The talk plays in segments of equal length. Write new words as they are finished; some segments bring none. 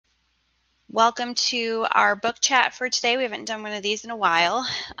Welcome to our book chat for today. We haven't done one of these in a while,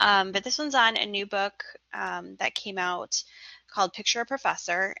 but this one's on a new book that came out called Picture a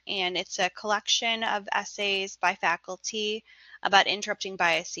Professor, and it's a collection of essays by faculty about interrupting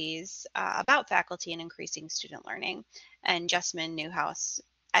biases about faculty and increasing student learning. And Jessamyn Newhouse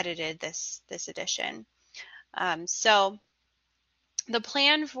edited this edition. So the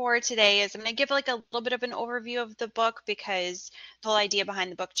plan for today is I'm going to give like a little bit of an overview of the book, because the whole idea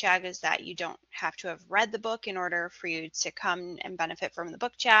behind the book chat is that you don't have to have read the book in order for you to come and benefit from the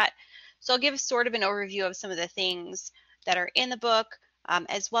book chat. So I'll give sort of an overview of some of the things that are in the book,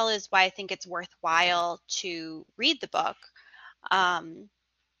 as well as why I think it's worthwhile to read the book. Yeah,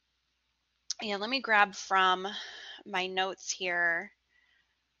 let me grab from my notes here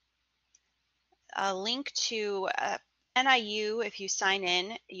a link to NIU. If you sign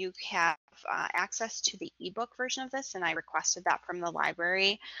in, you have access to the ebook version of this, and I requested that from the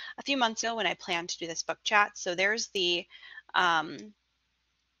library a few months ago when I planned to do this book chat. So there's the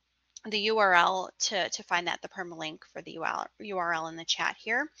URL to find that, the permalink for the URL in the chat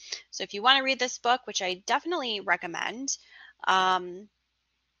here. So if you want to read this book, which I definitely recommend, then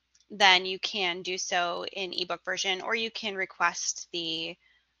you can do so in ebook version, or you can request the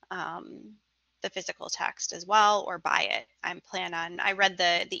physical text as well, or buy it. I read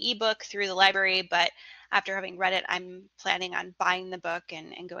the ebook through the library, but after having read it, I'm planning on buying the book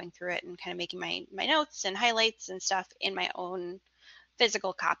and going through it and kind of making my notes and highlights and stuff in my own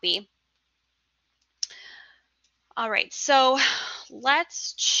physical copy. All right, so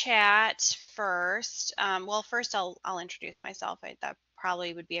let's chat first. Well, first I'll introduce myself. That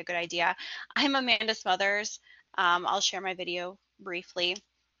probably would be a good idea. I'm Amanda Smothers. I'll share my video briefly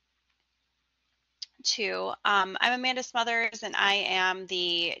too. I'm Amanda Smothers, and I am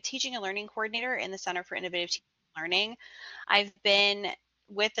the Teaching and Learning Coordinator in the Center for Innovative Teaching and Learning. I've been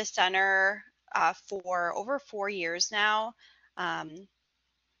with the center for over 4 years now.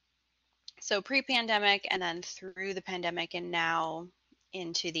 So pre-pandemic, and then through the pandemic, and now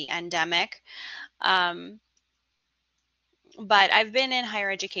into the endemic. But I've been in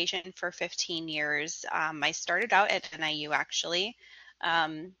higher education for 15 years. I started out at NIU actually,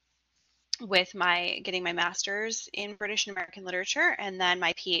 with getting my master's in British and American literature, and then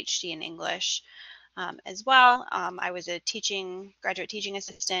my PhD in English as well. I was a graduate teaching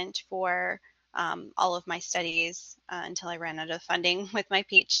assistant for all of my studies until I ran out of funding with my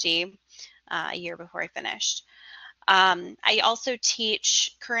PhD a year before I finished. I also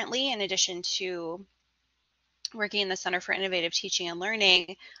teach currently, in addition to working in the Center for Innovative Teaching and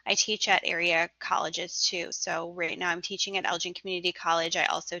Learning, I teach at area colleges too. So right now I'm teaching at Elgin Community College. I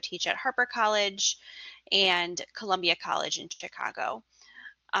also teach at Harper College and Columbia College in Chicago.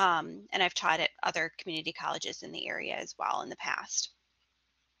 And I've taught at other community colleges in the area as well in the past.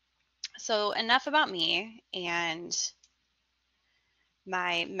 So enough about me and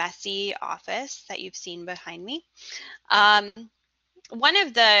my messy office that you've seen behind me. One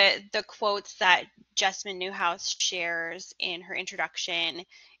of the quotes that Jessamyn Newhouse shares in her introduction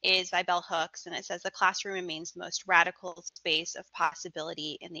is by Bell Hooks, and it says, "The classroom remains the most radical space of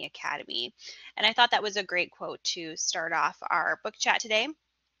possibility in the academy." And I thought that was a great quote to start off our book chat today,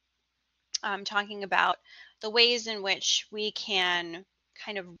 talking about the ways in which we can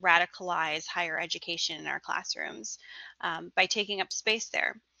kind of radicalize higher education in our classrooms by taking up space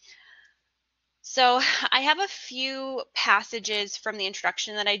there. So I have a few passages from the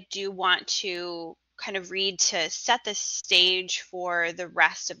introduction that I do want to kind of read to set the stage for the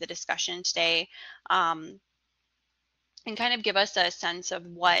rest of the discussion today, and kind of give us a sense of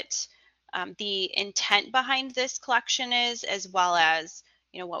what the intent behind this collection is, as well as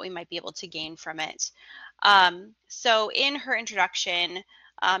what we might be able to gain from it. So in her introduction,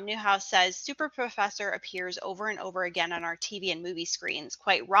 Newhouse says, "Super Professor appears over and over again on our TV and movie screens,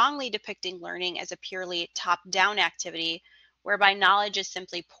 quite wrongly depicting learning as a purely top-down activity, whereby knowledge is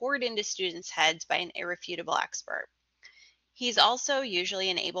simply poured into students' heads by an irrefutable expert. He's also usually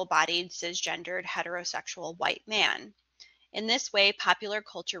an able-bodied, cisgendered, heterosexual white man. In this way, popular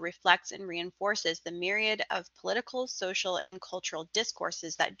culture reflects and reinforces the myriad of political, social, and cultural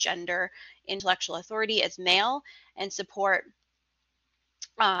discourses that gender intellectual authority as male and support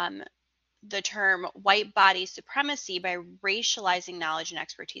the term white body supremacy by racializing knowledge and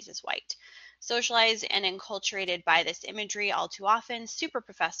expertise as white. Socialized and enculturated by this imagery all too often, super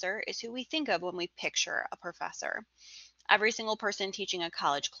professor is who we think of when we picture a professor. Every single person teaching a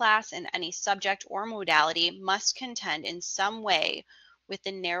college class in any subject or modality must contend in some way with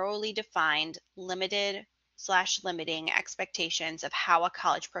the narrowly defined, limited/limiting expectations of how a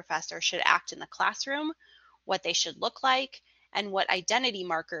college professor should act in the classroom, what they should look like, and what identity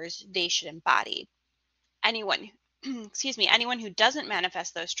markers they should embody. Anyone, anyone who doesn't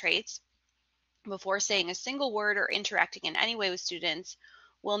manifest those traits before saying a single word or interacting in any way with students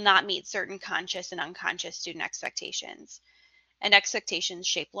will not meet certain conscious and unconscious student expectations. And expectations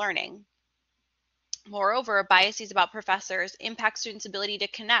shape learning. Moreover, biases about professors impact students' ability to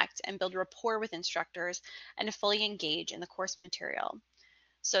connect and build rapport with instructors and to fully engage in the course material.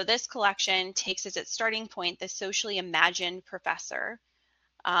 So this collection takes as its starting point the socially imagined professor,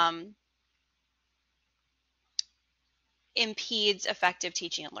 impedes effective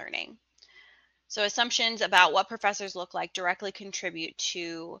teaching and learning. So assumptions about what professors look like directly contribute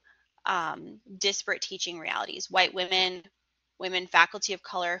to disparate teaching realities. White women, women faculty of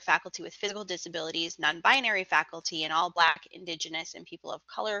color, faculty with physical disabilities, non-binary faculty, and all Black, Indigenous, and people of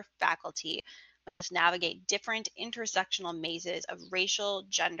color faculty must navigate different intersectional mazes of racial,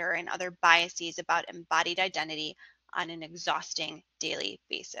 gender, and other biases about embodied identity on an exhausting daily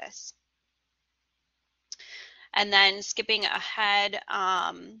basis. And then skipping ahead,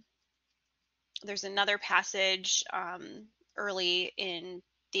 there's another passage early in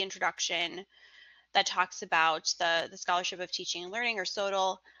the introduction that talks about the Scholarship of Teaching and Learning, or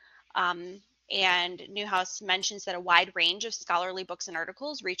SOTL, and Newhouse mentions that a wide range of scholarly books and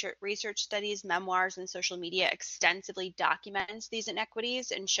articles, research studies, memoirs, and social media extensively documents these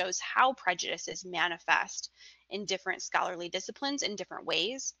inequities and shows how prejudices manifest in different scholarly disciplines in different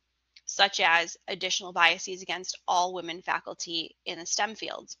ways, such as additional biases against all women faculty in the STEM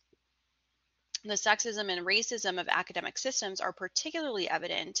fields. The sexism and racism of academic systems are particularly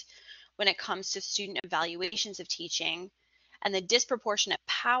evident when it comes to student evaluations of teaching and the disproportionate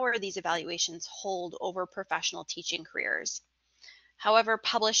power these evaluations hold over professional teaching careers. However,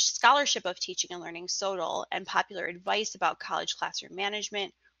 published scholarship of teaching and learning, SOTL, and popular advice about college classroom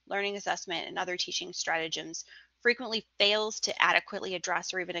management, learning assessment, and other teaching stratagems frequently fails to adequately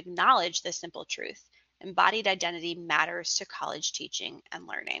address or even acknowledge the simple truth: embodied identity matters to college teaching and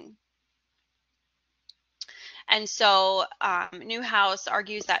learning. And so Newhouse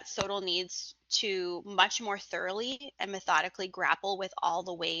argues that SOTL needs to much more thoroughly and methodically grapple with all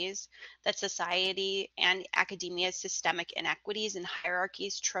the ways that society and academia's systemic inequities and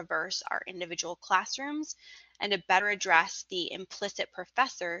hierarchies traverse our individual classrooms, and to better address the implicit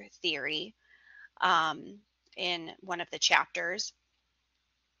professor theory in one of the chapters.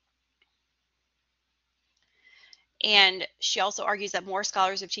 And she also argues that more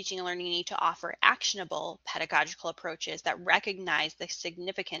scholars of teaching and learning need to offer actionable pedagogical approaches that recognize the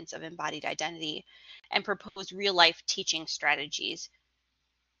significance of embodied identity and propose real-life teaching strategies.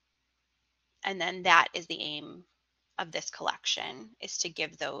 And then that is the aim of this collection, is to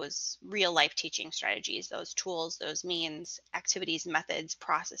give those real-life teaching strategies, those tools, those means, activities, methods,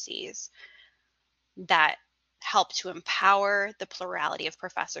 processes that help to empower the plurality of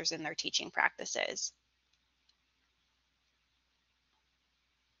professors in their teaching practices.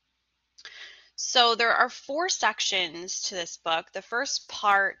 So there are 4 sections to this book. The first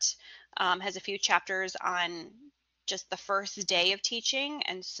part has a few chapters on just the first day of teaching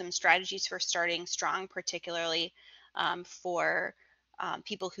and some strategies for starting strong, particularly for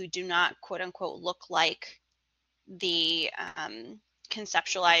people who do not, quote unquote, look like the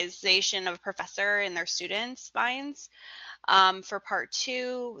conceptualization of a professor in their students' minds. For part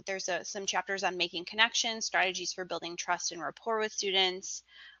 2, there's some chapters on making connections, strategies for building trust and rapport with students.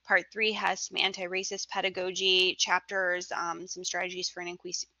 Part 3 has some anti-racist pedagogy chapters, some strategies for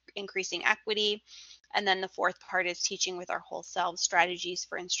increasing equity. And then the 4th part is teaching with our whole selves, strategies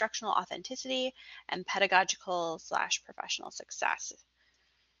for instructional authenticity and pedagogical/professional success.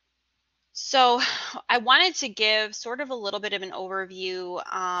 So I wanted to give sort of a little bit of an overview,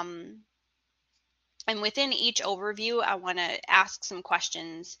 and within each overview, I want to ask some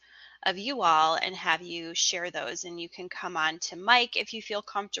questions of you all and have you share those. And you can come on to mic if you feel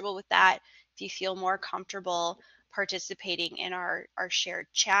comfortable with that. If you feel more comfortable participating in our shared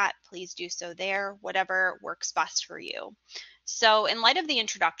chat, please do so there, whatever works best for you. So in light of the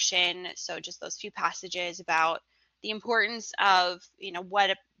introduction, so just those few passages about the importance of,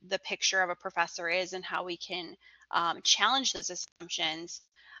 what the picture of a professor is and how we can challenge those assumptions.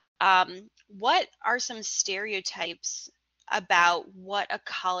 What are some stereotypes about what a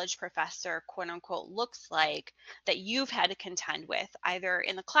college professor, quote unquote, looks like that you've had to contend with, either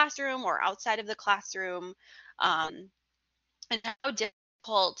in the classroom or outside of the classroom? And how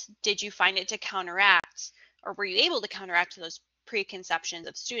difficult did you find it to counteract, or were you able to counteract those preconceptions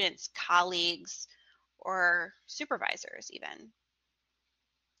of students, colleagues, or supervisors even?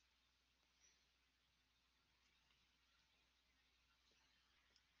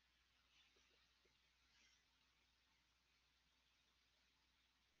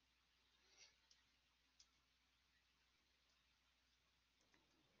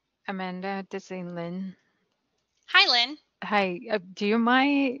 Amanda, this is Lynn. Hi, Lynn. Hi, do you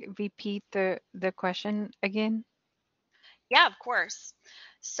mind repeat the question again? Yeah, of course.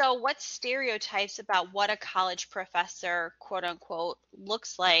 So, what stereotypes about what a college professor, quote unquote,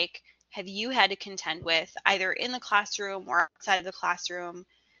 looks like have you had to contend with either in the classroom or outside of the classroom?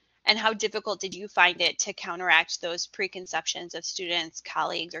 And how difficult did you find it to counteract those preconceptions of students,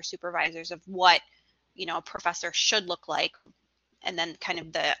 colleagues, or supervisors of what, a professor should look like? And then kind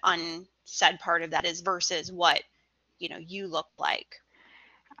of the unsaid part of that is versus what, you look like.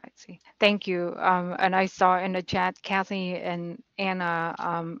 I see. Thank you. And I saw in the chat, Kathy and Anna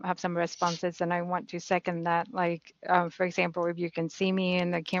have some responses, and I want to second that. Like, for example, if you can see me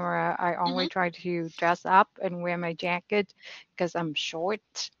in the camera, I Hmm. always try to dress up and wear my jacket because I'm short.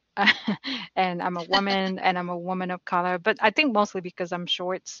 And I'm a woman and I'm a woman of color, but I think mostly because I'm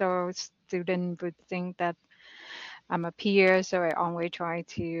short, so student would think that I'm a peer, so I always try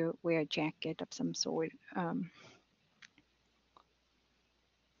to wear a jacket of some sort.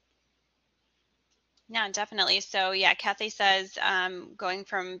 Yeah, definitely. So yeah, Kathy says going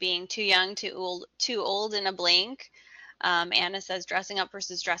from being too young to too old in a blink. Anna says dressing up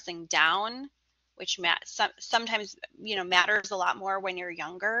versus dressing down, which sometimes matters a lot more when you're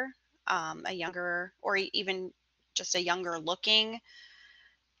younger, a younger or even just a younger looking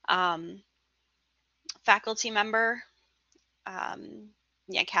um, faculty member. Um,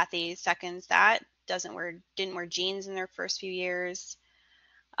 yeah, Kathy seconds that. Didn't wear jeans in their first few years.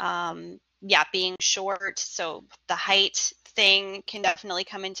 Yeah, being short, so the height thing can definitely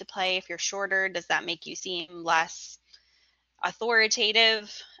come into play. If you're shorter, does that make you seem less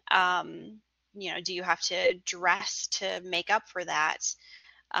authoritative? Do you have to dress to make up for that?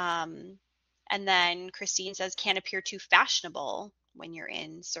 Um, and then Christine says, can't appear too fashionable when you're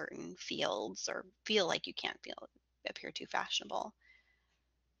in certain fields or feel like you can't appear too fashionable.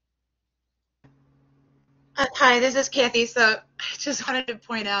 Hi, this is Kathy. So I just wanted to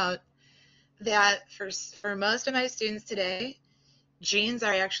point out that for most of my students today, jeans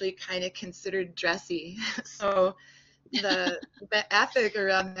are actually kind of considered dressy. So the ethic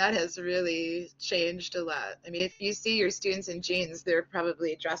around that has really changed a lot. I mean, if you see your students in jeans, they're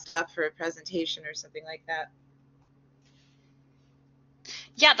probably dressed up for a presentation or something like that.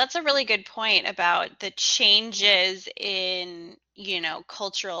 Yeah, that's a really good point about the changes in,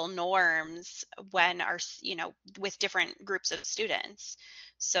 cultural norms when with different groups of students.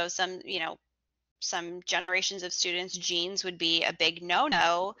 So some generations of students, jeans would be a big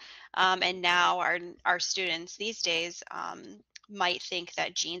no-no, and now our students these days might think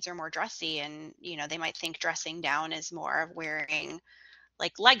that jeans are more dressy, and they might think dressing down is more of wearing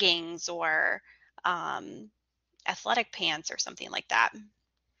like leggings or um, athletic pants or something like that.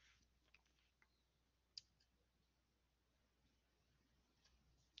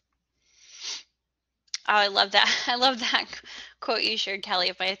 Oh, I love that. I love that quote you shared, Kelly.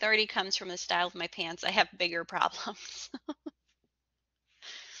 If my authority comes from the style of my pants, I have bigger problems.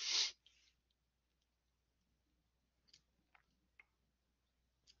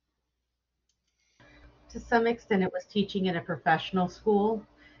 To some extent, it was teaching in a professional school,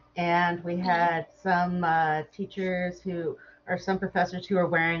 and we Hmm. had some teachers who, or some professors who were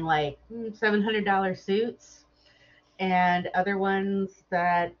wearing like $700 suits, and other ones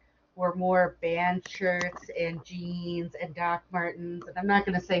that were more band shirts and jeans and Doc Martens, and I'm not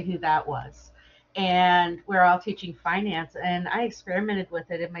going to say who that was. And we're all teaching finance, and I experimented with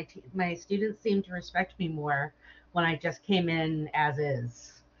it, and my students seemed to respect me more when I just came in as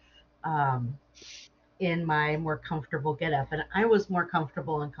is. Um, in my more comfortable getup, and I was more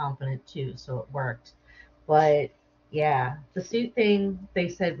comfortable and confident too, so it worked. But yeah, the suit thing they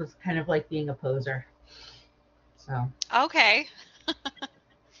said was kind of like being a poser. So Okay.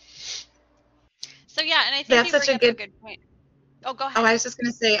 So yeah, and I think That's you such bring a up a good. good point. Oh, go Oh, ahead. I was just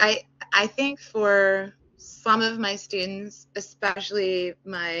going to say, I think for some of my students, especially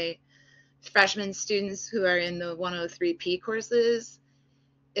my freshman students who are in the 103P courses,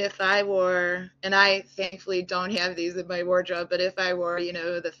 if I wore, and I thankfully don't have these in my wardrobe, but if I wore,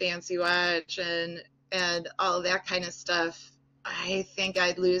 the fancy watch and all of that kind of stuff, I think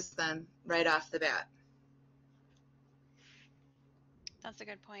I'd lose them right off the bat. That's a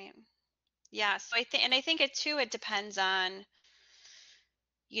good point. Yeah, so I think it too, it depends on,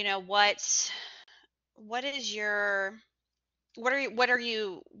 you know, what is your what are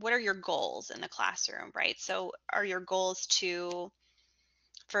your goals in the classroom, right? So are your goals to,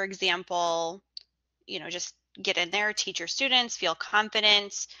 for example, just get in there, teach your students, feel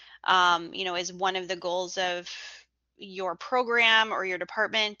confident, is one of the goals of your program or your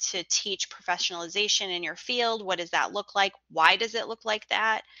department to teach professionalization in your field? What does that look like? Why does it look like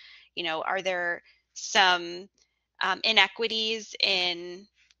that? You know, are there some inequities in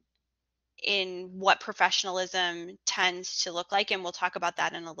what professionalism tends to look like? And we'll talk about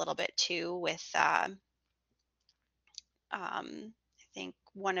that in a little bit too with I think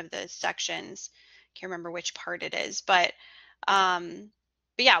one of the sections, can't remember which part it is, but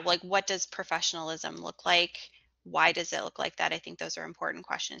yeah, like what does professionalism look like? Why does it look like that? I think those are important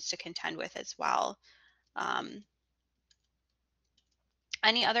questions to contend with as well.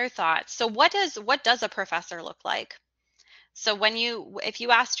 Any other thoughts? So what does a professor look like? So if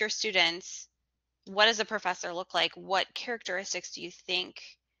you asked your students, what does a professor look like? What characteristics do you think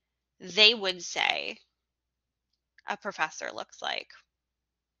they would say a professor looks like?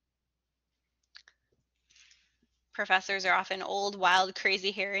 Professors are often old, wild,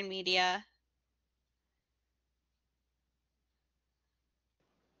 crazy hair in media.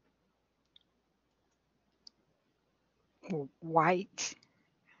 White.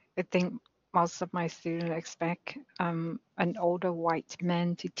 I think most of my students expect an older white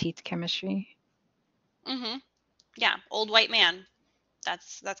man to teach chemistry. Mm-hmm. Yeah, old white man.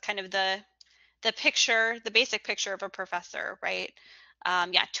 That's kind of the picture, the basic picture of a professor, right?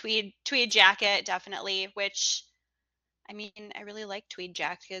 Yeah, tweed jacket, definitely, which, I mean, I really like tweed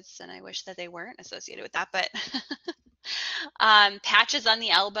jackets and I wish that they weren't associated with that, but patches on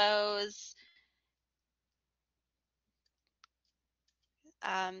the elbows,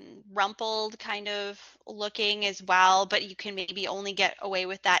 rumpled kind of looking as well, but you can maybe only get away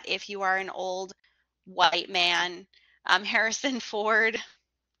with that if you are an old white man. Harrison Ford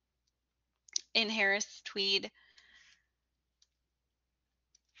in Harris Tweed.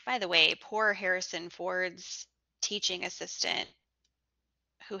 By the way, poor Harrison Ford's teaching assistant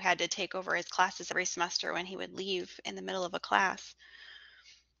who had to take over his classes every semester when he would leave in the middle of a class.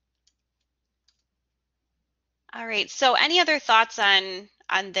 All right, so any other thoughts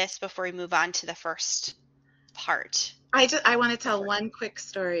on this before we move on to the first part? I want to tell one quick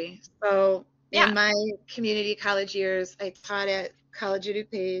story. So Yeah. in my community college years, I taught at College of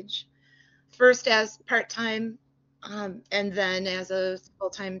DuPage, first as part-time, and then as a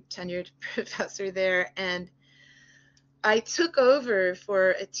full-time tenured professor there. And I took over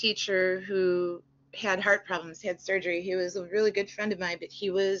for a teacher who had heart problems, had surgery. He was a really good friend of mine, but he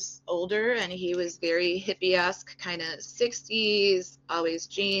was older and he was very hippie-esque, kind of 60s, always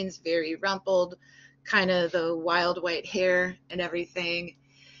jeans, very rumpled, kind of the wild white hair and everything.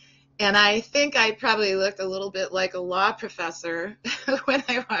 And I think I probably looked a little bit like a law professor when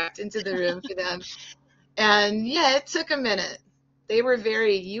I walked into the room for them. And yeah, it took a minute. They were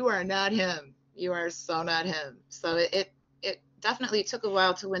very, you are not him. You are so not him. So it definitely took a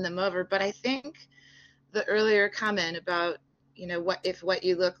while to win them over. But I think the earlier comment about, you know, what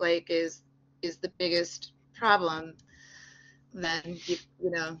you look like is the biggest problem, then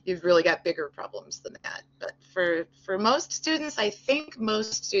you've really got bigger problems than that. But for most students, I think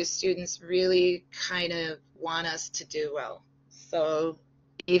most students really kind of want us to do well. So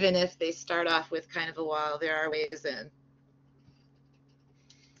even if they start off with kind of a wall, there are ways in.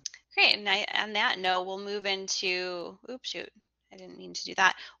 Great, and on that note, we'll move into, oops, shoot, I didn't mean to do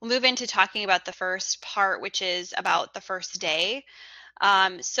that. We'll move into talking about the first part, which is about the first day.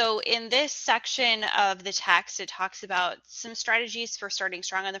 So in this section of the text, it talks about some strategies for starting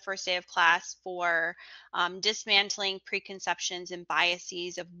strong on the first day of class, for dismantling preconceptions and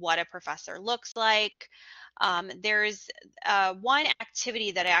biases of what a professor looks like. There's one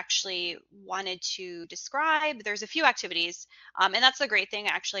activity that I actually wanted to describe. There's a few activities, and that's the great thing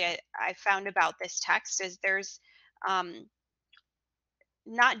actually I found about this text is there's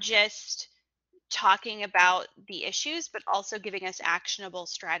not just talking about the issues, but also giving us actionable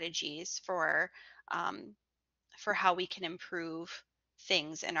strategies for how we can improve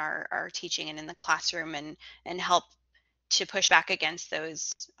things in our teaching and in the classroom, and help to push back against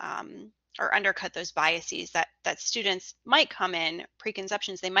those or undercut those biases that students might come in,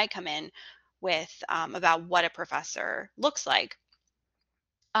 preconceptions they might come in with about what a professor looks like.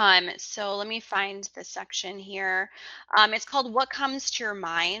 So let me find the section here. It's called What Comes to Your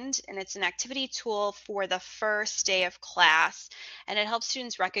Mind, and it's an activity tool for the first day of class, and it helps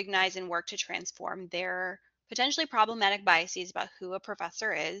students recognize and work to transform their potentially problematic biases about who a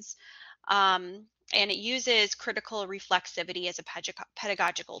professor is. And it uses critical reflexivity as a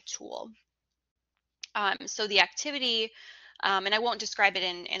pedagogical tool. So the activity, and I won't describe it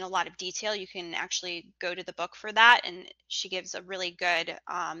in a lot of detail. You can actually go to the book for that, and she gives a really good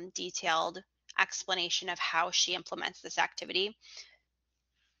detailed explanation of how she implements this activity.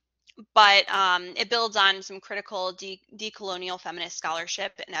 But it builds on some critical decolonial feminist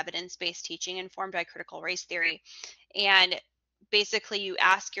scholarship and evidence-based teaching informed by critical race theory. And basically you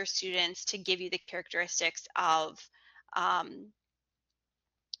ask your students to give you the characteristics of,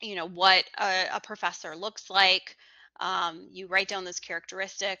 you know, what a professor looks like. You write down those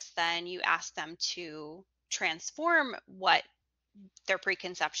characteristics, then you ask them to transform what their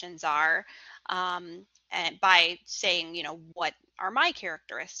preconceptions are, and by saying, you know, what are my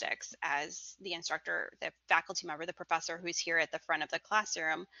characteristics as the instructor, the faculty member, the professor who's here at the front of the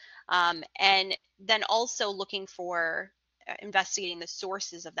classroom, and then also looking for investigating the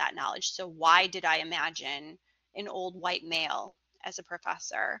sources of that knowledge. So why did I imagine an old white male as a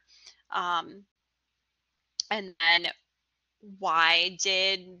professor? And then why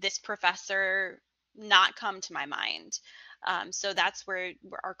did this professor not come to my mind? So that's where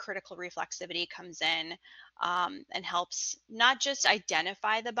our critical reflexivity comes in, and helps not just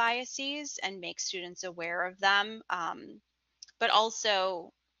identify the biases and make students aware of them, but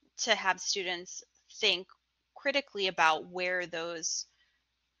also to have students think critically about where those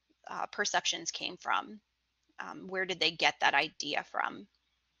perceptions came from. Where did they get that idea from?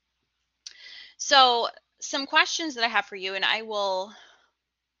 So some questions that I have for you, and I'll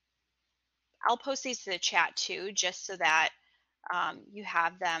post these to the chat too, just so that you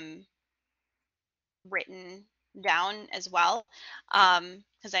have them written down as well,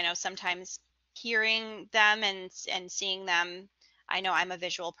 because I know sometimes hearing them and seeing them, I know I'm a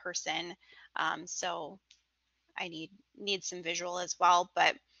visual person, so I need some visual as well.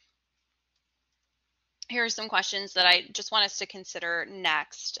 But here are some questions that I just want us to consider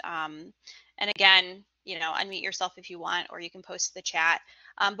next. And again, you know, unmute yourself if you want, or you can post to the chat.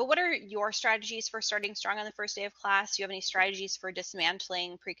 But what are your strategies for starting strong on the first day of class? Do you have any strategies for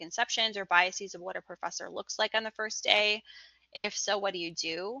dismantling preconceptions or biases of what a professor looks like on the first day? If so, what do you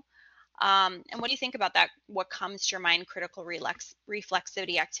do? And what do you think about that? What comes to your mind, critical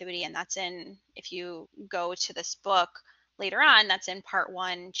reflexivity activity? And that's in, if you go to this book later on, that's in part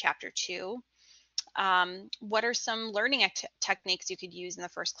 1, chapter 2. What are some learning techniques you could use in the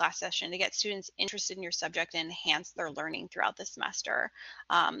first class session to get students interested in your subject and enhance their learning throughout the semester?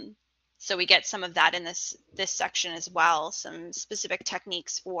 So we get some of that in this section as well, some specific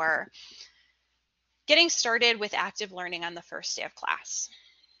techniques for getting started with active learning on the first day of class.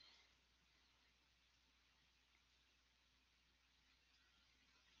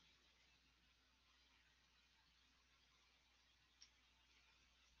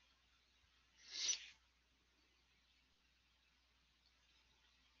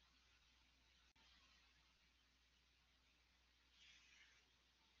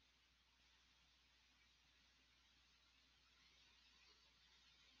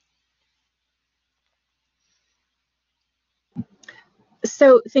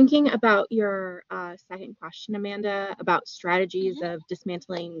 So thinking about your second question, Amanda, about strategies of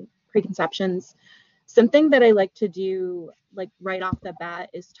dismantling preconceptions, something that I like to do, like right off the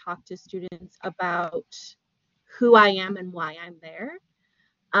bat, is talk to students about who I am and why I'm there.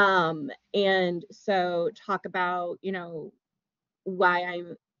 And so talk about, you know, why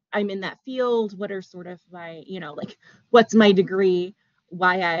I'm in that field, what are sort of my, you know, like what's my degree,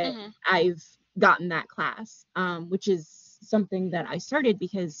 why I've gotten that class, which is something that I started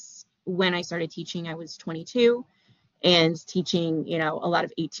because when I started teaching, I was 22 and teaching, you know, a lot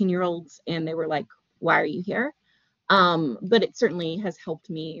of 18-year-olds, and they were like, why are you here? But it certainly has helped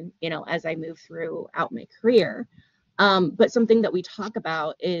me, you know, as I move throughout my career. But something that we talk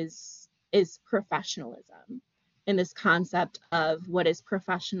about is professionalism, and this concept of what is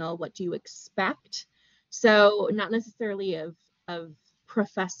professional, what do you expect? So not necessarily of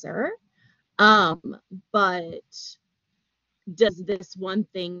professor, but does this one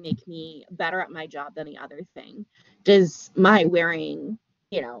thing make me better at my job than the other thing? Does my wearing,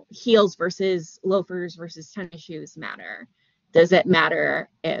 you know, heels versus loafers versus tennis shoes matter? Does it matter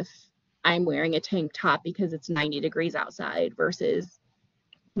if I'm wearing a tank top because it's 90 degrees outside versus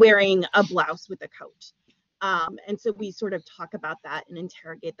wearing a blouse with a coat? And so we sort of talk about that and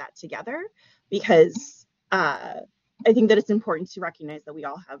interrogate that together, because I think that it's important to recognize that we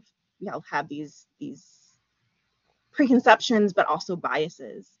all have these preconceptions, but also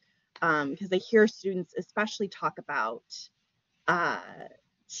biases, because I hear students especially talk about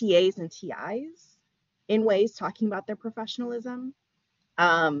TAs and TIs in ways talking about their professionalism,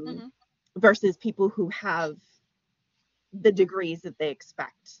 versus people who have the degrees that they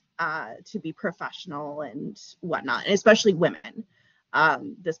expect to be professional and whatnot, and especially women.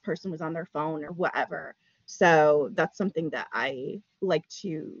 This person was on their phone or whatever. So that's something that I like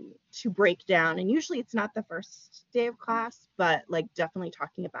to break down. And usually it's not the first day of class, but like definitely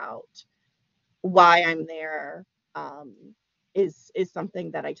talking about why I'm there is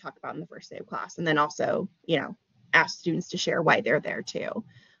something that I talk about in the first day of class. And then also, you know, ask students to share why they're there too.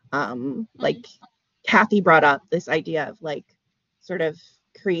 Like Kathy brought up this idea of like sort of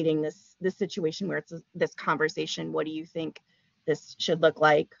creating this situation where it's this conversation. What do you think this should look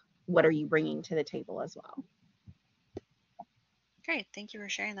like? What are you bringing to the table as well? Great, thank you for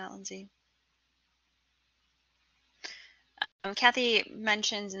sharing that, Lindsay. Kathy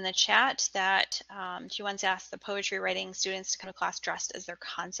mentions in the chat that she once asked the poetry writing students to come to class dressed as their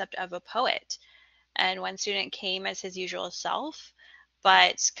concept of a poet. And one student came as his usual self,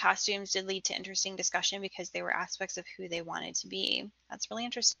 but costumes did lead to interesting discussion because they were aspects of who they wanted to be. That's really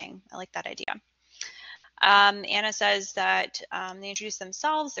interesting. I like that idea. Anna says that they introduce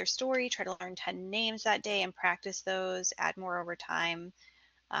themselves, their story, try to learn 10 names that day and practice those, add more over time.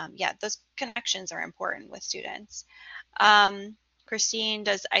 Yeah, those connections are important with students. Christine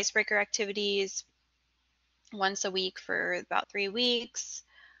does icebreaker activities once a week for about 3 weeks.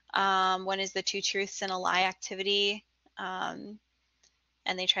 One is the 2 truths and a lie activity. And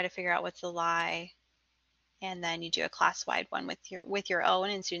they try to figure out what's the lie. And then you do a class-wide one with your own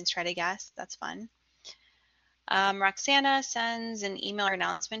and students try to guess. That's fun. Roxana sends an email or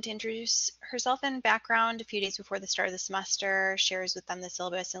announcement to introduce herself and background a few days before the start of the semester, shares with them the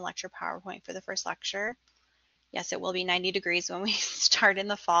syllabus and lecture PowerPoint for the first lecture. Yes, it will be 90 degrees when we start in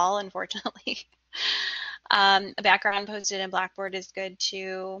the fall, unfortunately. A background posted in Blackboard is good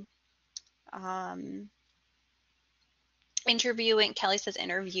too. Interviewing, Kelly says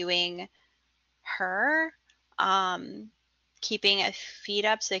interviewing her, keeping a feed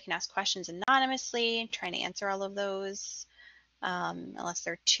up so they can ask questions anonymously, trying to answer all of those, unless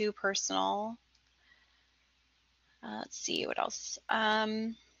they're too personal. Let's see, what else?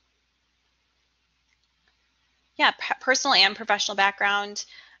 Yeah, personal and professional background.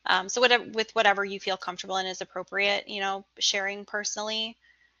 So whatever you feel comfortable in is appropriate, you know, sharing personally.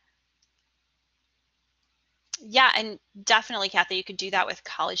 Yeah, and definitely, Kathy, you could do that with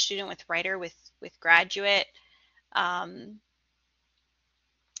college student, with writer, with graduate.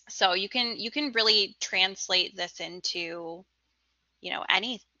 So you can really translate this into, you know,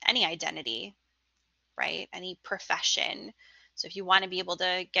 any identity, right? Any profession. So if you want to be able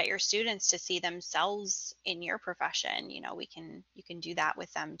to get your students to see themselves in your profession, you know, you can do that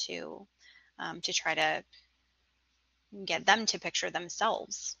with them too, to try to get them to picture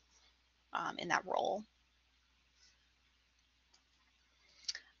themselves in that role.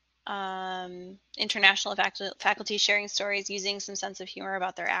 International faculty sharing stories using some sense of humor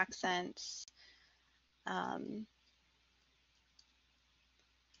about their accents. And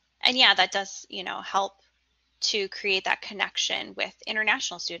yeah, that does, you know, help to create that connection with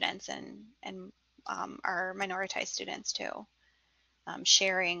international students and our minoritized students too,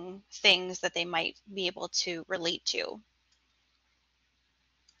 sharing things that they might be able to relate to.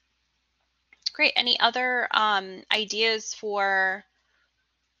 Great. Any other ideas for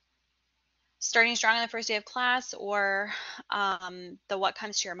starting strong on the first day of class, or the what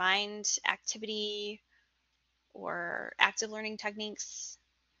comes to your mind activity or active learning techniques?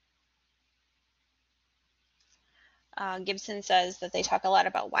 Gibson says that they talk a lot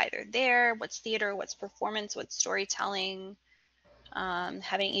about why they're there, what's theater, what's performance, what's storytelling.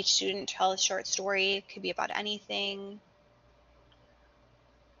 Having each student tell a short story, it could be about anything.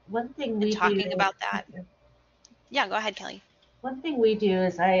 One thing we talking about that. Yeah, go ahead, Kelly. One thing we do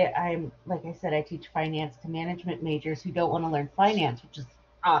is I'm like I said, I teach finance to management majors who don't want to learn finance, which is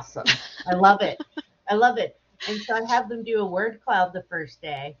awesome. I love it. I love it. And so I have them do a word cloud the first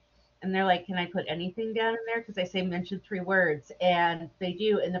day. And they're like, can I put anything down in there? Because I say mention 3 words. And they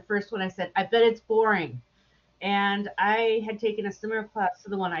do. And the first one I said, I bet it's boring. And I had taken a similar class to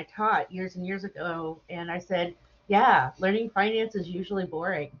the one I taught years and years ago. And I said, yeah, learning finance is usually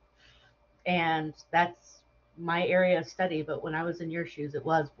boring. And that's my area of study. But when I was in your shoes, it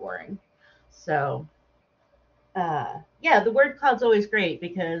was boring. So, yeah, the word cloud's always great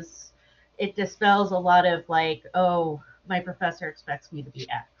because it dispels a lot of like, oh, my professor expects me to be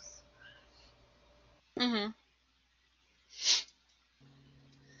X. Mm-hmm.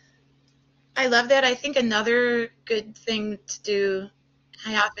 I love that. I think another good thing to do,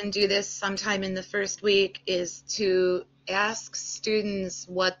 I often do this sometime in the first week, is to ask students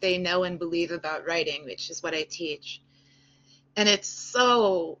what they know and believe about writing, which is what I teach. And it's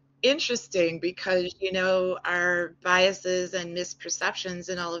so interesting because, you know, our biases and misperceptions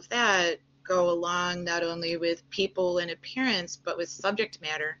and all of that go along not only with people and appearance, but with subject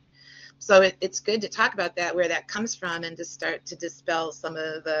matter. So it's good to talk about that, where that comes from, and to start to dispel some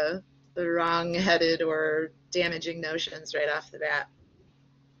of the wrong-headed or damaging notions right off the bat.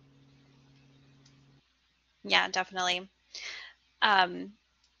 Yeah, definitely.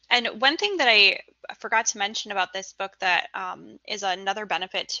 And one thing that I forgot to mention about this book that is another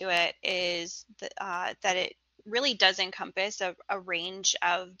benefit to it is that it really does encompass a range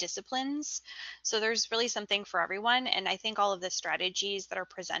of disciplines. So there's really something for everyone. And I think all of the strategies that are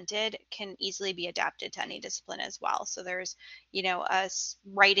presented can easily be adapted to any discipline as well. So there's, a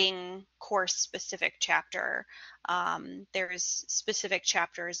writing course specific chapter. There's specific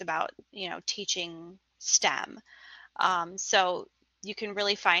chapters about, teaching STEM. So you can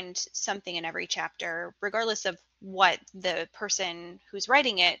really find something in every chapter, regardless of what the person who's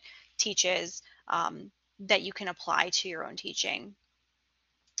writing it teaches, that you can apply to your own teaching.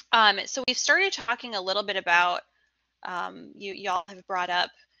 So we've started talking a little bit about, y'all have brought up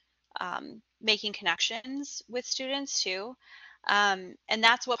making connections with students too. And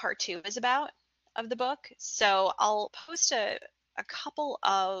that's what part 2 is about of the book. So I'll post a couple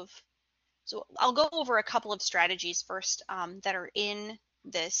of, so I'll go over a couple of strategies first that are in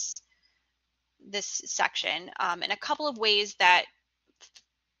this section, and a couple of ways that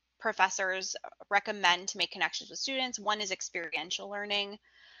professors recommend to make connections with students. One is experiential learning,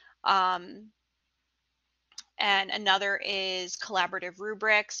 and another is collaborative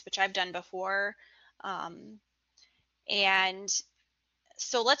rubrics, which I've done before. And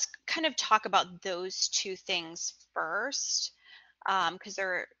so let's kind of talk about those two things first, because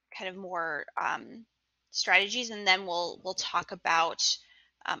they're kind of more strategies, and then we'll talk about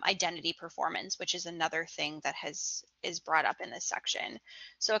identity performance, which is another thing that is brought up in this section.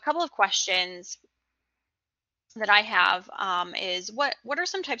 So a couple of questions that I have is what are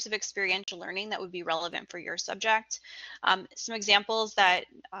some types of experiential learning that would be relevant for your subject? Some examples that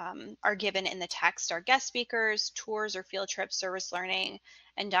are given in the text are guest speakers, tours or field trips, service learning,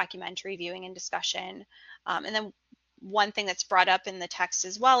 and documentary viewing and discussion. And then one thing that's brought up in the text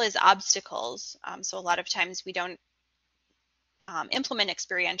as well is obstacles. So a lot of times we don't implement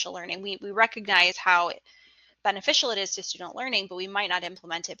experiential learning. We recognize how beneficial it is to student learning, but we might not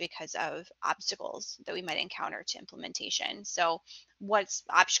implement it because of obstacles that we might encounter to implementation. So what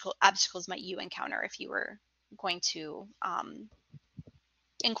obstacles might you encounter if you were going to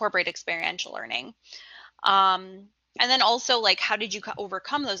incorporate experiential learning? And then also, like, how did you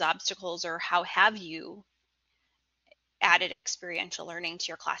overcome those obstacles, or how have you added experiential learning to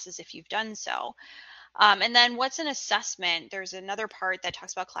your classes if you've done so? And then what's an assessment? There's another part that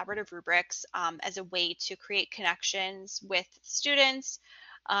talks about collaborative rubrics as a way to create connections with students.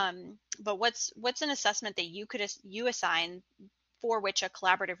 But what's an assessment that you assign for which a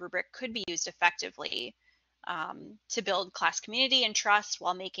collaborative rubric could be used effectively to build class community and trust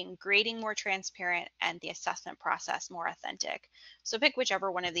while making grading more transparent and the assessment process more authentic? So pick whichever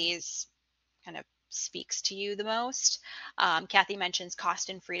one of these kind of speaks to you the most. Kathy mentions cost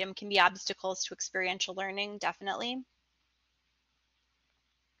and freedom can be obstacles to experiential learning, definitely.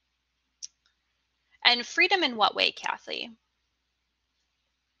 And freedom in what way, Kathy?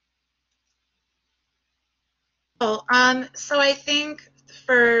 Oh, so I think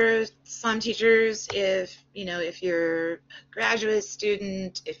for some teachers, if you're a graduate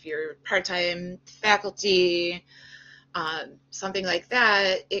student, if you're part-time faculty, something like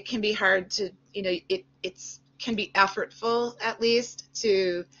that, it can be hard to, it can be effortful at least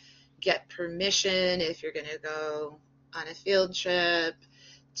to get permission if you're going to go on a field trip,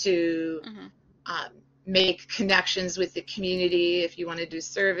 to make connections with the community if you want to do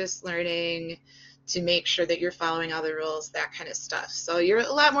service learning, to make sure that you're following all the rules, that kind of stuff. So you're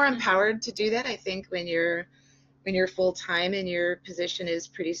a lot more empowered to do that, I think, when you're full-time and your position is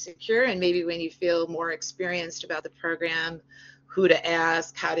pretty secure, and maybe when you feel more experienced about the program, who to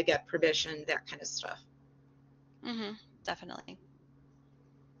ask, how to get permission, that kind of stuff. Definitely.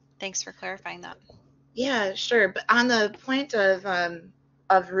 Thanks for clarifying that. Yeah, sure. But on the point of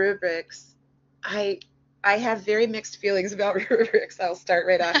rubrics, I have very mixed feelings about rubrics. I'll start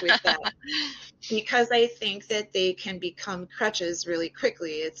right off with that. Because I think that they can become crutches really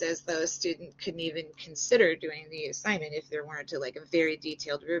quickly. It's as though a student couldn't even consider doing the assignment if there weren't a very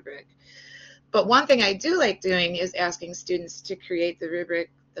detailed rubric. But one thing I do like doing is asking students to create the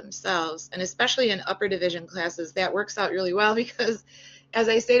rubric themselves. And especially in upper division classes, that works out really well because, as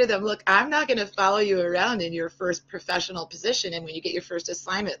I say to them, look, I'm not going to follow you around in your first professional position. And when you get your first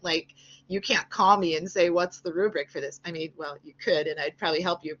assignment, you can't call me and say, what's the rubric for this? I mean, well, you could, and I'd probably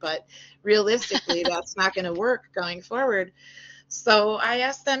help you, but realistically, that's not going to work going forward. So I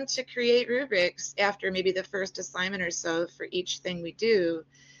ask them to create rubrics after maybe the first assignment or so for each thing we do.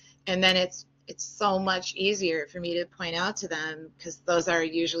 And then it's so much easier for me to point out to them, because those are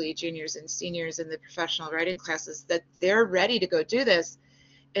usually juniors and seniors in the professional writing classes, that they're ready to go do this.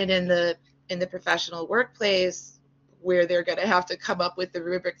 And in the professional workplace, where they're going to have to come up with the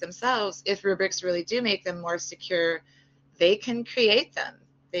rubric themselves. If rubrics really do make them more secure, they can create them.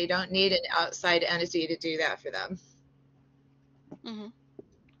 They don't need an outside entity to do that for them. Mm-hmm.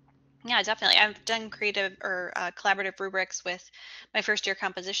 Yeah, definitely. I've done creative or collaborative rubrics with my first year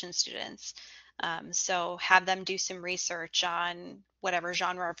composition students. So have them do some research on whatever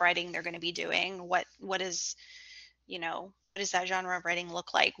genre of writing they're going to be doing. What is, you know, what does that genre of writing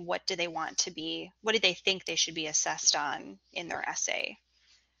look like? What do they want to be? What do they think they should be assessed on in their essay?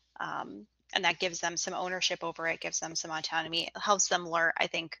 And that gives them some ownership over it, gives them some autonomy. It helps them learn, I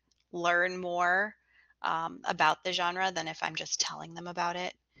think, learn more about the genre than if I'm just telling them about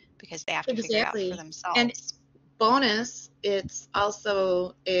it, because they have to figure it out for themselves. And bonus, it's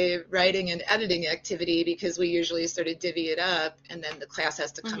also a writing and editing activity, because we usually sort of divvy it up, and then the class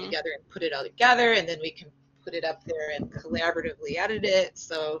has to come together and put it all together, and then we can put it up there and collaboratively edit it.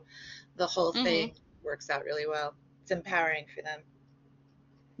 So the whole thing works out really well. It's empowering for them.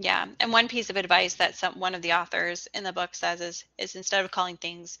 Yeah, and one piece of advice that one of the authors in the book says is instead of calling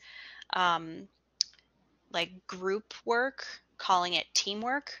things like group work, calling it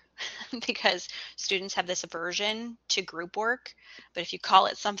teamwork, because students have this aversion to group work. But if you call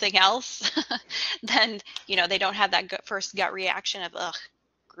it something else, then they don't have that first gut reaction of, ugh,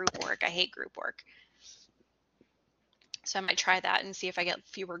 group work, I hate group work. So I might try that and see if I get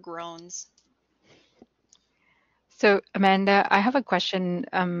fewer groans. So Amanda, I have a question,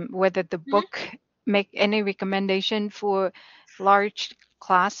 whether the book make any recommendation for large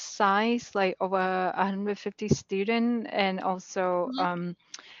class size, like over 150 student, and also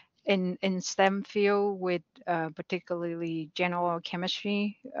in STEM field with particularly general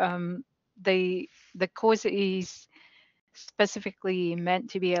chemistry. The course is specifically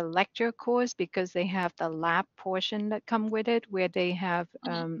meant to be a lecture course because they have the lab portion that come with it, where they have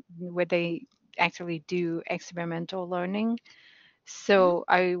where they actually do experimental learning. So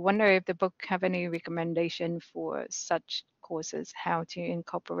I wonder if the book have any recommendation for such courses, how to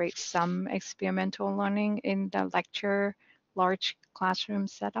incorporate some experimental learning in the lecture large classroom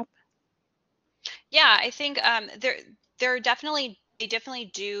setup. Yeah, I think they definitely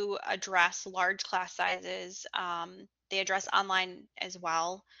do address large class sizes. They address online as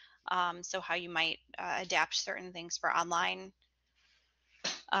well. So how you might adapt certain things for online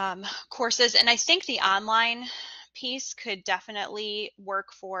courses. And I think the online piece could definitely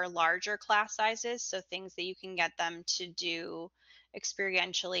work for larger class sizes. So things that you can get them to do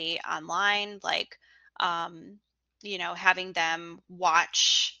experientially online, like, having them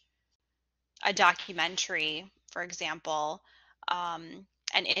watch a documentary, for example, and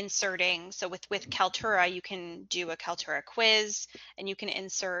inserting. So with Kaltura, you can do a Kaltura quiz, and you can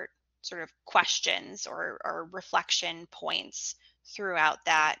insert sort of questions or reflection points throughout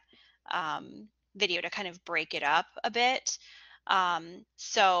that video to kind of break it up a bit.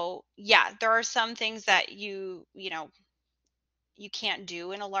 So yeah, there are some things that you can't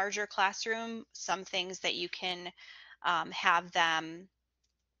do in a larger classroom. Some things that you can have them,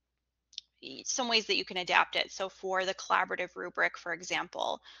 some ways that you can adapt it. So for the collaborative rubric, for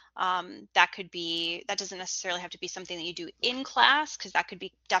example, that doesn't necessarily have to be something that you do in class, because that could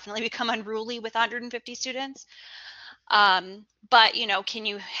definitely become unruly with 150 students. But can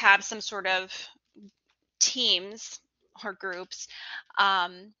you have some sort of teams or groups,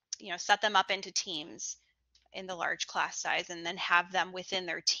 set them up into teams in the large class size, and then have them within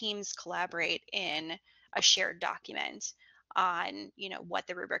their teams collaborate in a shared document on what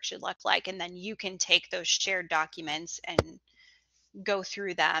the rubric should look like. And then you can take those shared documents and go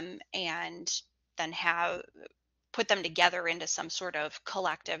through them, and then put them together into some sort of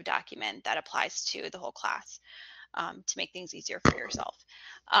collective document that applies to the whole class, to make things easier for yourself,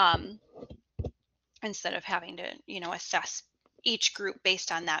 instead of having to assess each group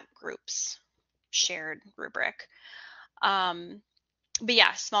based on that group's shared rubric. But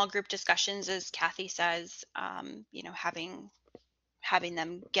yeah, small group discussions, as Kathy says, having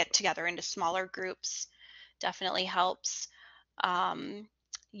them get together into smaller groups definitely helps.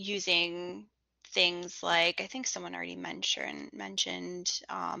 Using things like, I think someone already mentioned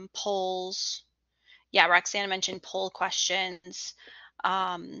polls. Yeah, Roxanna mentioned poll questions,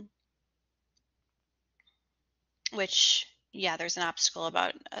 which, yeah, there's an obstacle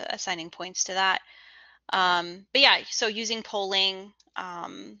about assigning points to that. But yeah, so using polling,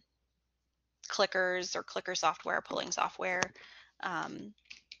 clickers or clicker software, polling software, and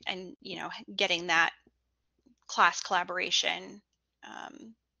getting that class collaboration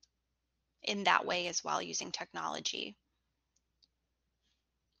in that way as well, using technology.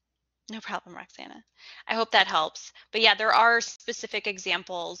 No problem, Roxana. I hope that helps. But yeah, there are specific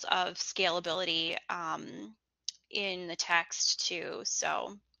examples of scalability in the text too.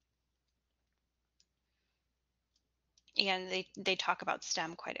 So, and they talk about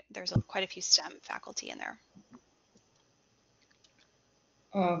STEM there's quite a few STEM faculty in there.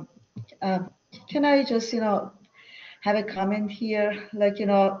 Um, uh, can I just, have a comment here? Like,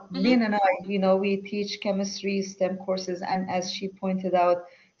 Lynn and I, we teach chemistry STEM courses, and as she pointed out,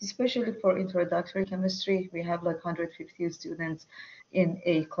 especially for introductory chemistry, we have like 150 students in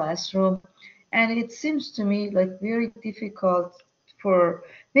a classroom. And it seems to me like very difficult for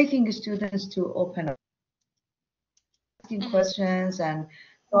making students to open up, asking questions and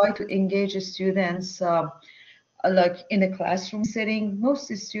try to engage students. Like in a classroom setting,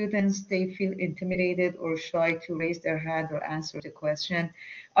 most students, they feel intimidated or shy to raise their hand or answer the question.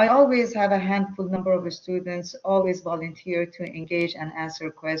 I always have a handful number of students always volunteer to engage and answer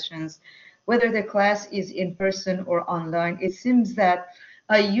questions, whether the class is in person or online. It seems that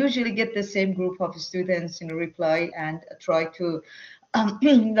I usually get the same group of students reply and try to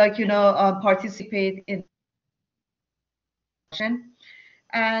participate in action.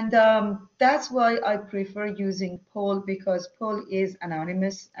 And that's why I prefer using poll, because poll is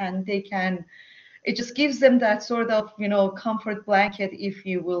anonymous and it just gives them that sort of, comfort blanket, if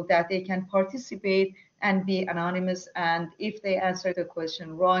you will, that they can participate and be anonymous. And if they answer the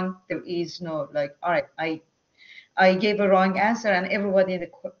question wrong, there is no like, all right, I gave a wrong answer, and everybody in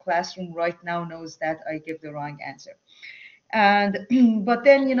the classroom right now knows that I gave the wrong answer. And but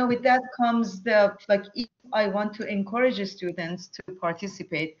then, with that comes the, like, if I want to encourage students to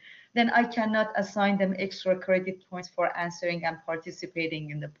participate, then I cannot assign them extra credit points for answering and participating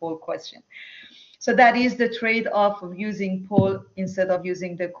in the poll question. So that is the trade-off of using poll instead of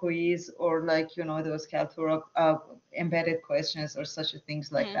using the quiz, or like, those Kaltura embedded questions or such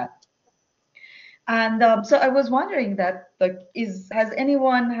things like that. And so I was wondering that, like, has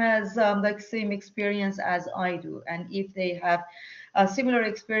anyone has like same experience as I do, and if they have a similar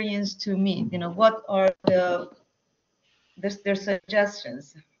experience to me, what are their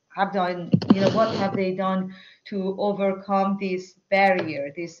suggestions? What have they done to overcome this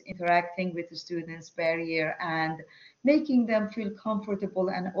barrier, this interacting with the students barrier, and making them feel comfortable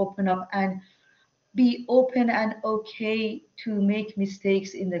and open up and be open and okay to make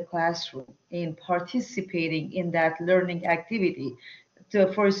mistakes in the classroom, in participating in that learning activity,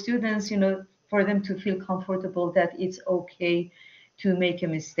 for students, for them to feel comfortable that it's okay to make a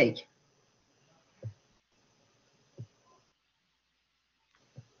mistake.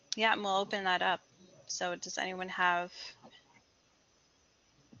 Yeah, and we'll open that up. So does anyone have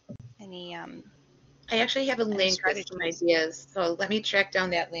any I actually have a link with some ideas, so let me track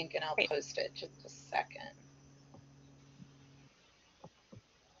down that link and I'll Great. post it. Just a second.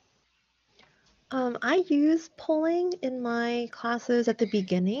 I use polling in my classes at the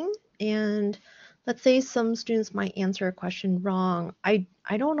beginning, and let's say some students might answer a question wrong. I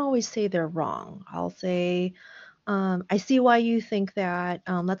don't always say they're wrong. I'll say, I see why you think that.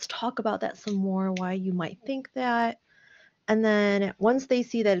 Let's talk about that some more, why you might think that. And then once they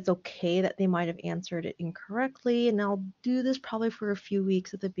see that it's okay that they might have answered it incorrectly, and I'll do this probably for a few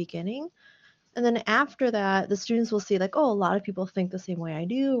weeks at the beginning. And then after that, the students will see like, oh, a lot of people think the same way I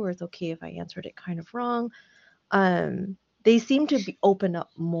do, or it's okay if I answered it kind of wrong. They seem to be open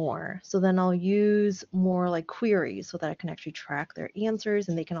up more. So then I'll use more like queries so that I can actually track their answers,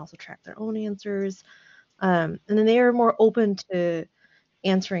 and they can also track their own answers. And then they are more open to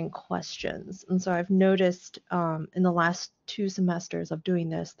answering questions. And so I've noticed in the last 2 semesters of doing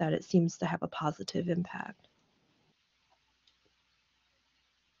this that it seems to have a positive impact.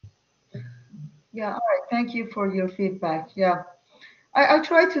 Yeah, all right. Thank you for your feedback. Yeah. I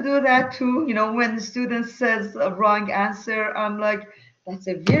try to do that too. When the student says a wrong answer, I'm like, that's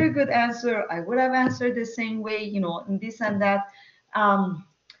a very good answer. I would have answered the same way, and this and that.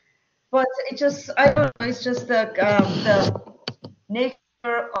 But I don't know, it's just the nature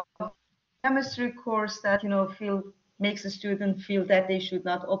of chemistry course that, makes a student feel that they should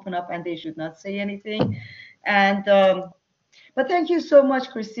not open up and they should not say anything. And, but thank you so much,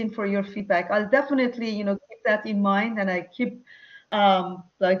 Christine, for your feedback. I'll definitely, keep that in mind, and I keep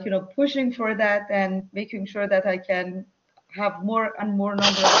pushing for that and making sure that I can have more and more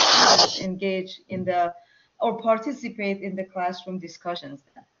number of students engage or participate in the classroom discussions.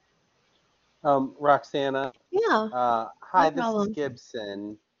 Roxana. Yeah. Hi, this is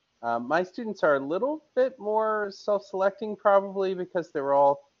Gibson. My students are a little bit more self-selecting, probably because they're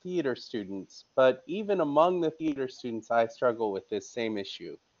all theater students, but even among the theater students, I struggle with this same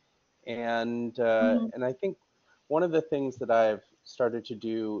issue. And I think one of the things that I've started to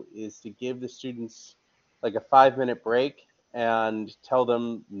do is to give the students like a 5-minute break and tell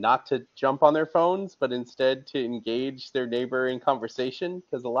them not to jump on their phones, but instead to engage their neighbor in conversation,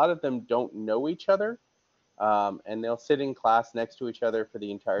 because a lot of them don't know each other. And they'll sit in class next to each other for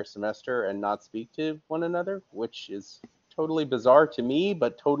the entire semester and not speak to one another, which is totally bizarre to me,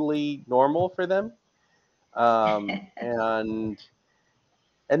 but totally normal for them.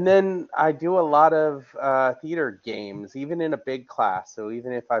 And then I do a lot of theater games, even in a big class. So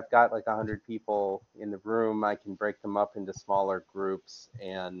even if I've got like 100 people in the room, I can break them up into smaller groups,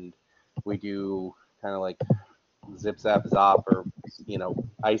 and we do kind of like zip, zap, zop, or,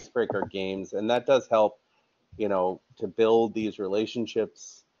 icebreaker games. And that does help, to build these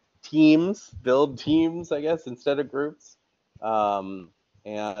relationships, build teams, I guess, instead of groups, and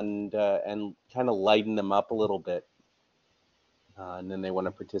kind of lighten them up a little bit. And then they want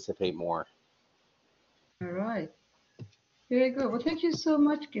to participate more. All right. Very good. Well, thank you so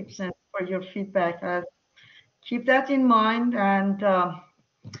much, Gibson, for your feedback. Keep that in mind, and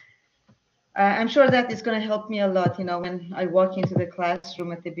I'm sure that is going to help me a lot, when I walk into the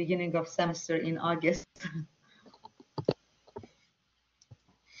classroom at the beginning of semester in August.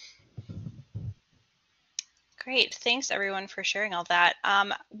 Great. Thanks, everyone, for sharing all that.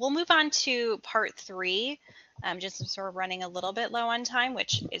 We'll move on to part 3. Just sort of running a little bit low on time,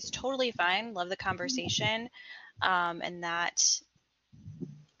 which is totally fine. Love the conversation, and that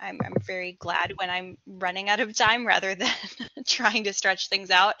I'm very glad when I'm running out of time rather than trying to stretch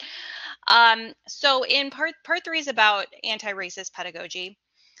things out. So in part 3 is about anti-racist pedagogy.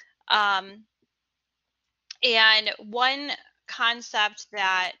 And one concept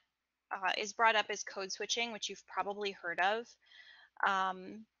that is brought up is code switching, which you've probably heard of.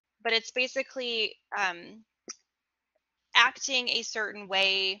 But it's basically acting a certain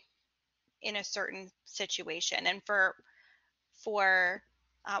way in a certain situation. And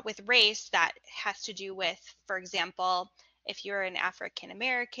with race, that has to do with, for example, if you're an African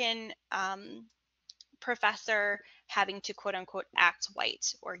American professor, having to quote unquote act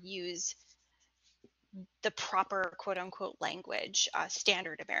white or use the proper quote unquote language,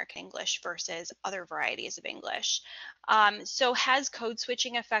 standard American English versus other varieties of English. So has code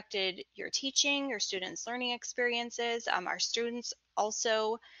switching affected your teaching, your students' learning experiences? Our students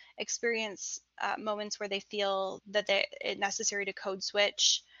also experience moments where they feel that it's necessary to code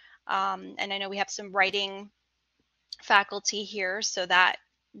switch. And I know we have some writing faculty here, so that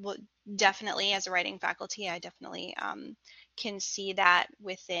will definitely, as a writing faculty, I definitely can see that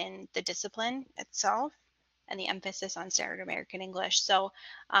within the discipline itself and the emphasis on standard American English. So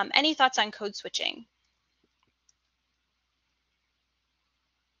any thoughts on code switching?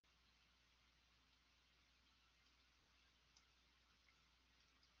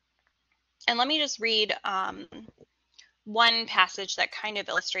 And let me just read one passage that kind of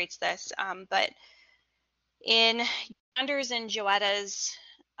illustrates this. But in Anders and Joetta's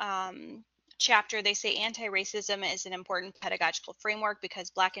chapter, they say anti-racism is an important pedagogical framework because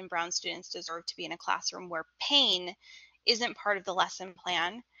Black and Brown students deserve to be in a classroom where pain isn't part of the lesson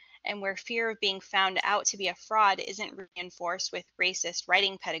plan and where fear of being found out to be a fraud isn't reinforced with racist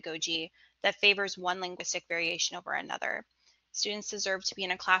writing pedagogy that favors one linguistic variation over another. Students deserve to be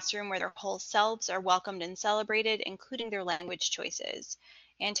in a classroom where their whole selves are welcomed and celebrated, including their language choices.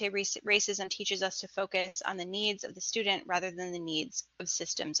 Anti-racism teaches us to focus on the needs of the student rather than the needs of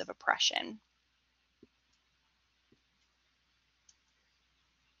systems of oppression.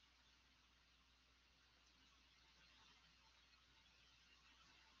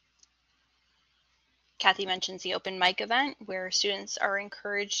 Kathy mentions the open mic event where students are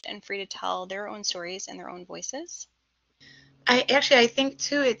encouraged and free to tell their own stories in their own voices. I think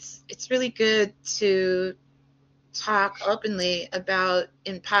too it's really good to talk openly about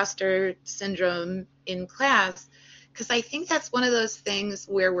imposter syndrome in class, because I think that's one of those things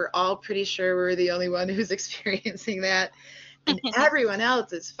where we're all pretty sure we're the only one who's experiencing that, and everyone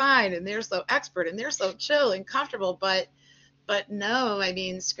else is fine and they're so expert and they're so chill and comfortable, but no, I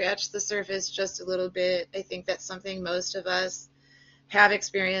mean, scratch the surface just a little bit. I think that's something most of us have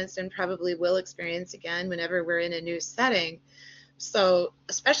experienced and probably will experience again whenever we're in a new setting. So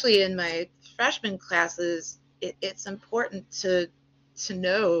especially in my freshman classes, it's important to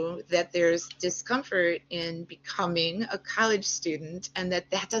know that there's discomfort in becoming a college student, and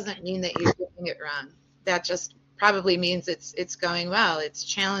that doesn't mean that you're doing it wrong. That just probably means it's going well, it's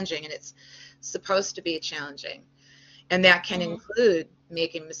challenging, and it's supposed to be challenging. And that can include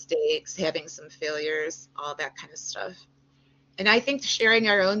making mistakes, having some failures, all that kind of stuff. And I think sharing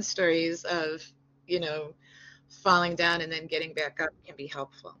our own stories of, falling down and then getting back up can be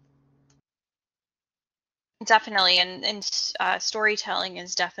helpful. Definitely, and storytelling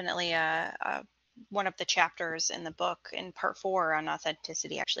is definitely one of the chapters in the book in part 4 on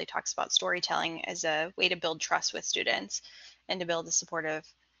authenticity actually talks about storytelling as a way to build trust with students and to build a supportive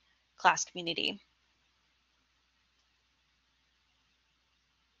class community.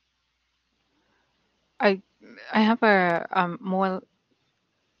 I have a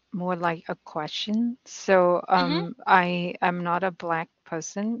more like a question. So I am not a Black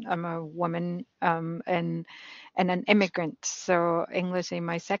person. I'm a woman and an immigrant. So English is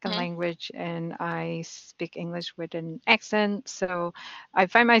my second language, and I speak English with an accent. So I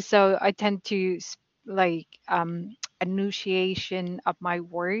find myself, I tend to like enunciation of my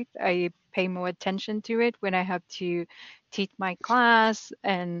word. I pay more attention to it when I have to teach my class,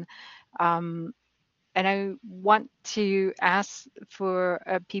 um, and I want to ask for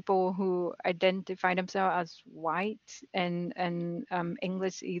people who identify themselves as white and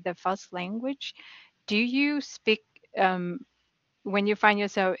English either first language. Do you speak when you find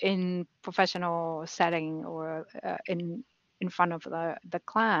yourself in professional setting or in front of the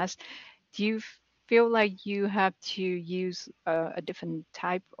class? Do you feel like you have to use a different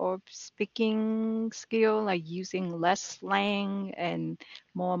type of speaking skill, like using less slang and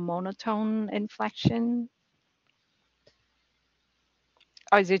more monotone inflection?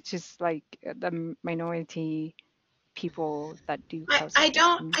 Or is it just like the minority people that do I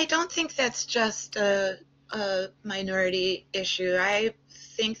cursive? don't think that's just a minority issue. I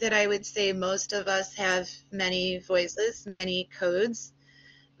think that I would say most of us have many voices, many codes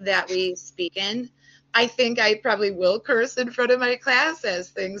that we speak in. I think I probably will curse in front of my class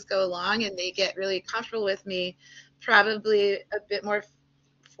as things go along and they get really comfortable with me, probably a bit more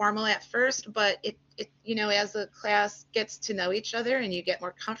formal at first, but it you know, as the class gets to know each other and you get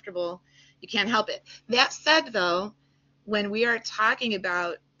more comfortable, you can't help it. That said, though, when we are talking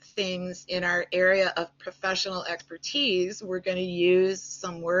about things in our area of professional expertise, we're going to use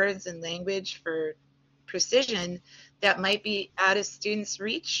some words and language for precision that might be out of students'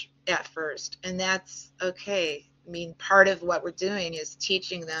 reach at first, and that's okay. I mean, part of what we're doing is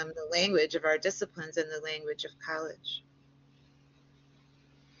teaching them the language of our disciplines and the language of college.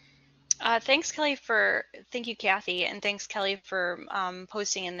 Thank you, Kathy, and thanks, Kelly, for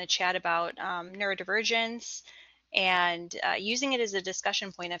posting in the chat about neurodivergence and using it as a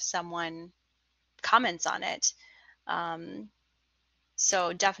discussion point if someone comments on it.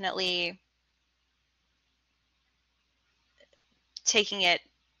 So definitely taking it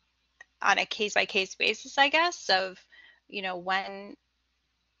on a case-by-case basis, I guess, of, you know, when,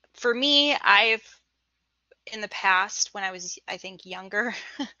 for me, in the past, when I was, I think, younger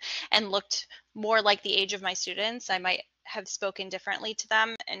and looked more like the age of my students, I might have spoken differently to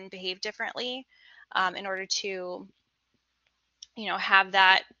them and behaved differently in order to, you know, have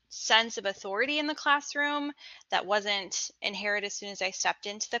that sense of authority in the classroom that wasn't inherent as soon as I stepped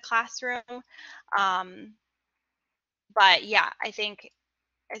into the classroom. But yeah, I think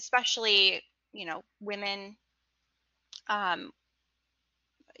especially, you know, women,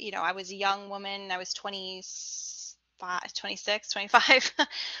 you know, I was a young woman. I was 25, 26, 25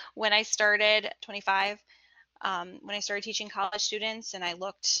 when I started, 25, when I started teaching college students, and I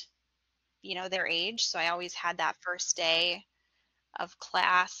looked, you know, their age. So I always had that first day of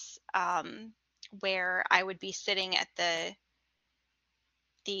class where I would be sitting at the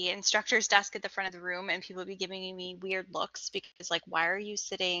instructor's desk at the front of the room, and people would be giving me weird looks because, like, why are you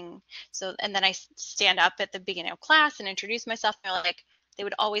sitting? So, and then I stand up at the beginning of class and introduce myself. And they're like, they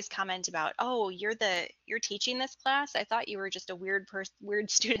would always comment about, oh, you're teaching this class? I thought you were just a weird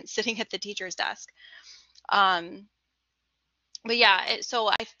student sitting at the teacher's desk. But yeah,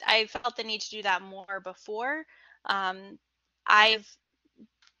 so I felt the need to do that more before. I've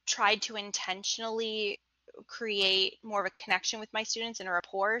tried to intentionally create more of a connection with my students and a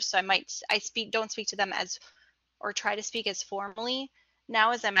rapport. So don't speak to them as, or try to speak as formally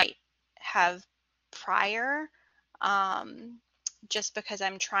now as I might have prior, just because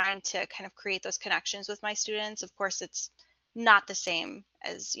I'm trying to kind of create those connections with my students. Of course, it's not the same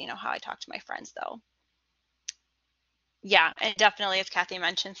as, you know, how I talk to my friends, though. Yeah, and definitely, as Kathy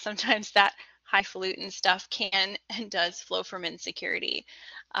mentioned, sometimes that highfalutin stuff can and does flow from insecurity.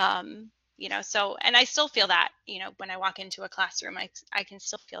 You know, so, and I still feel that, you know, when I walk into a classroom, I can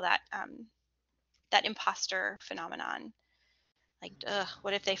still feel that, that imposter phenomenon. Like,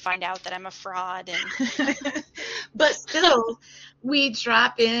 what if they find out that I'm a fraud? And but still, we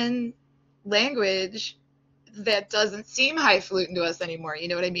drop in language that doesn't seem highfalutin to us anymore. You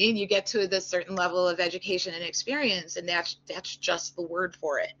know what I mean? You get to this certain level of education and experience, and that's just the word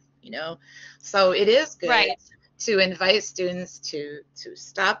for it, you know? So it is good right. to invite students to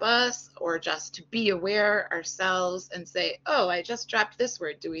stop us or just to be aware ourselves and say, oh, I just dropped this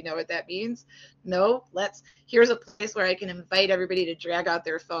word. Do we know what that means? No, here's a place where I can invite everybody to drag out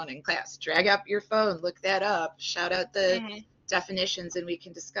their phone in class. Drag up your phone, look that up, shout out the definitions, and we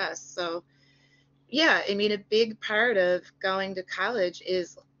can discuss. So yeah, I mean, a big part of going to college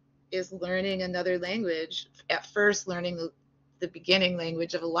is learning another language. At first, learning the beginning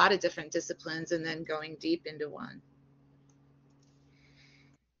language of a lot of different disciplines and then going deep into one.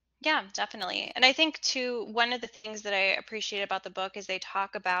 Yeah, definitely. And I think too, one of the things that I appreciate about the book is they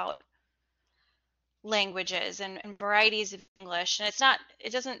talk about languages and varieties of English. And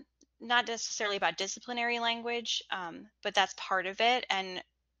not necessarily about disciplinary language, but that's part of it. And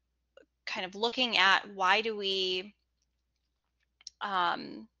kind of looking at why do we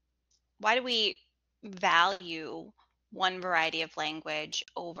value one variety of language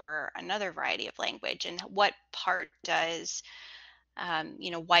over another variety of language, and what part does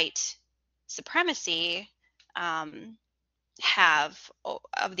white supremacy of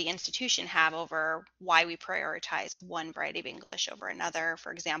the institution have over why we prioritize one variety of English over another,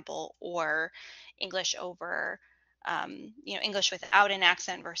 for example, or English over English without an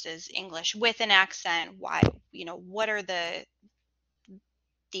accent versus English with an accent. Why, what are the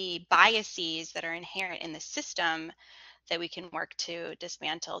biases that are inherent in the system that we can work to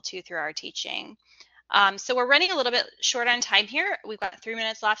dismantle through our teaching. So we're running a little bit short on time here. We've got 3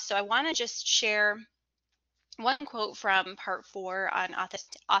 minutes left. So I want to just share one quote from part 4 on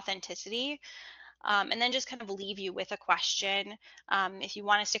authenticity, and then just kind of leave you with a question. If you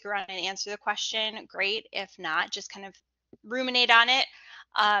want to stick around and answer the question, great. If not, just kind of ruminate on it.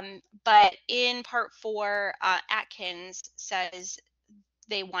 But in part 4, Atkins says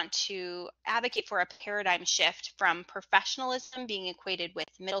they want to advocate for a paradigm shift from professionalism being equated with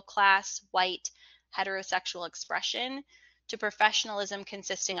middle class, white, heterosexual expression to professionalism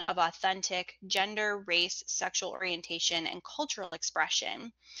consisting of authentic gender, race, sexual orientation, and cultural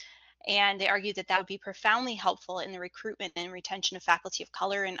expression. And they argue that would be profoundly helpful in the recruitment and retention of faculty of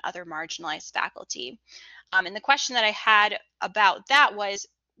color and other marginalized faculty. And the question that I had about that was,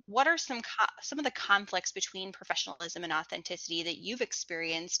 what are some of the conflicts between professionalism and authenticity that you've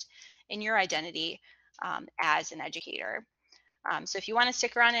experienced in your identity as an educator? So if you want to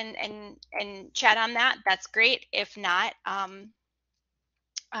stick around and chat on that, that's great. If not,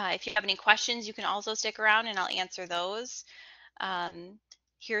 if you have any questions, you can also stick around and I'll answer those.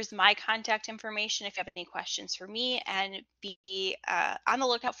 Here's my contact information if you have any questions for me, and be on the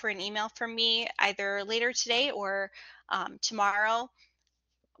lookout for an email from me either later today or tomorrow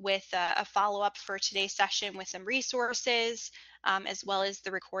with a follow-up for today's session with some resources, as well as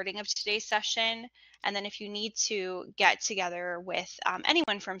the recording of today's session. And then if you need to get together with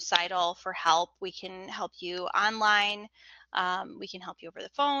anyone from CITL for help, we can help you online. We can help you over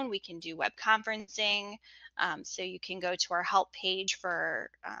the phone. We can do web conferencing. So you can go to our help page for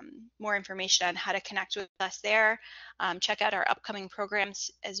more information on how to connect with us there. Check out our upcoming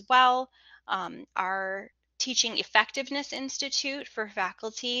programs as well. Our Teaching Effectiveness Institute for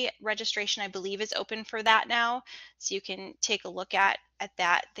faculty registration, I believe, is open for that now. So you can take a look at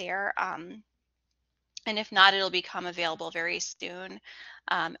that there. And if not, it'll become available very soon.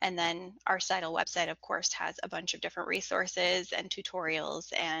 And then our CITL website, of course, has a bunch of different resources and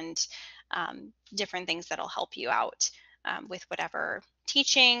tutorials and different things that'll help you out with whatever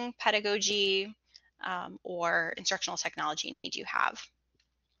teaching, pedagogy, or instructional technology need you have.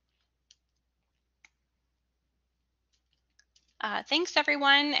 Thanks,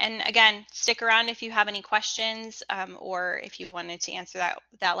 everyone. And again, stick around if you have any questions or if you wanted to answer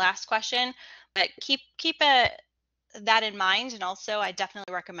that last question. But keep that in mind. And also, I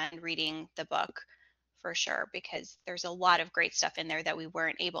definitely recommend reading the book for sure, because there's a lot of great stuff in there that we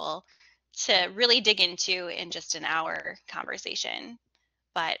weren't able to really dig into in just an hour conversation.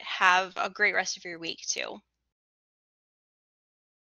 But have a great rest of your week, too.